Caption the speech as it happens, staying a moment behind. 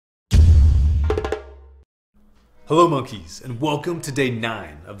Hello monkeys, and welcome to day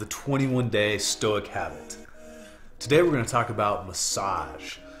 9 of the 21-day Stoic Habit. Today we're going to talk about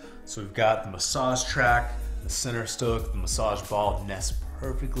massage. So we've got the massage track, the center Stoic, the massage ball nests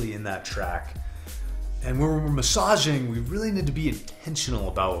perfectly in that track. And when we're massaging, we really need to be intentional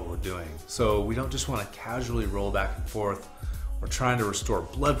about what we're doing. So we don't just want to casually roll back and forth. We're trying to restore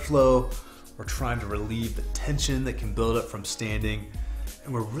blood flow. We're trying to relieve the tension that can build up from standing.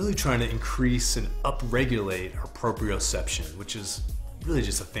 And we're really trying to increase and upregulate our proprioception, which is really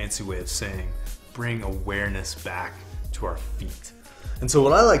just a fancy way of saying bring awareness back to our feet. And so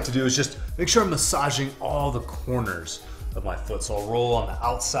what I like to do is just make sure I'm massaging all the corners of my foot. So I'll roll on the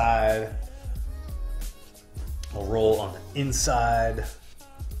outside, I'll roll on the inside,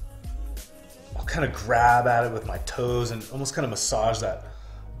 I'll kind of grab at it with my toes and almost kind of massage that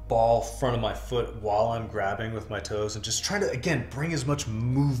ball front of my foot while I'm grabbing with my toes and just try to, again, bring as much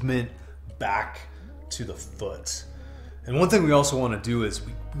movement back to the foot. And one thing we also want to do is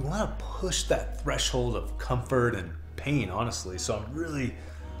we want to push that threshold of comfort and pain, honestly. So I'm really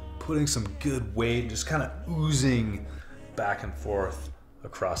putting some good weight, just kind of oozing back and forth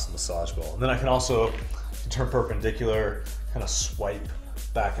across the massage ball. And then I can also turn perpendicular, kind of swipe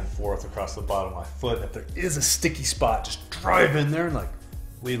back and forth across the bottom of my foot. And if there is a sticky spot, just drive in there and like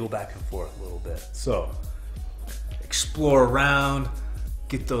wiggle back and forth a little bit. So explore around,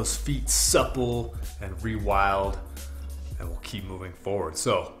 get those feet supple and rewild, and we'll keep moving forward.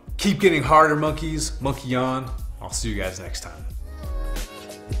 So keep getting harder, monkeys. Monkey on. I'll see you guys next time.